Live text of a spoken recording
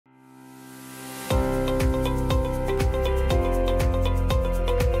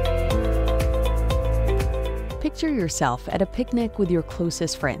Picture yourself at a picnic with your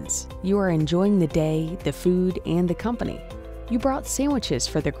closest friends. You are enjoying the day, the food, and the company. You brought sandwiches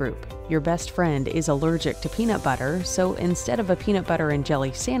for the group. Your best friend is allergic to peanut butter, so instead of a peanut butter and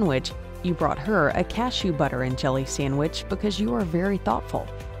jelly sandwich, you brought her a cashew butter and jelly sandwich because you are very thoughtful.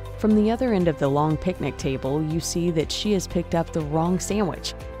 From the other end of the long picnic table, you see that she has picked up the wrong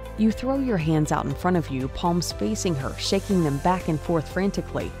sandwich. You throw your hands out in front of you, palms facing her, shaking them back and forth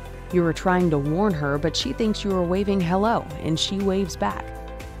frantically. You are trying to warn her, but she thinks you are waving hello, and she waves back.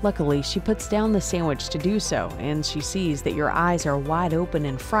 Luckily, she puts down the sandwich to do so, and she sees that your eyes are wide open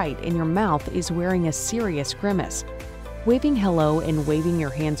in fright and your mouth is wearing a serious grimace. Waving hello and waving your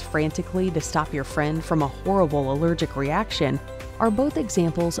hands frantically to stop your friend from a horrible allergic reaction are both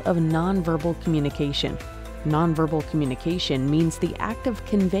examples of nonverbal communication. Nonverbal communication means the act of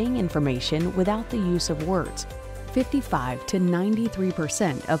conveying information without the use of words. 55 to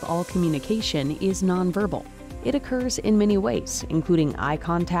 93% of all communication is nonverbal. It occurs in many ways, including eye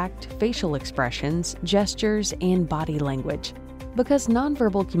contact, facial expressions, gestures, and body language. Because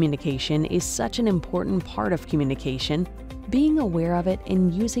nonverbal communication is such an important part of communication, being aware of it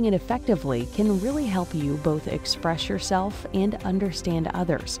and using it effectively can really help you both express yourself and understand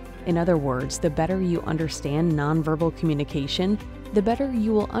others. In other words, the better you understand nonverbal communication, the better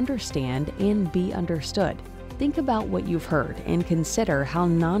you will understand and be understood. Think about what you've heard and consider how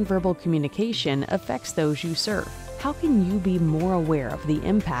nonverbal communication affects those you serve. How can you be more aware of the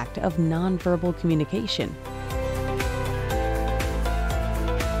impact of nonverbal communication?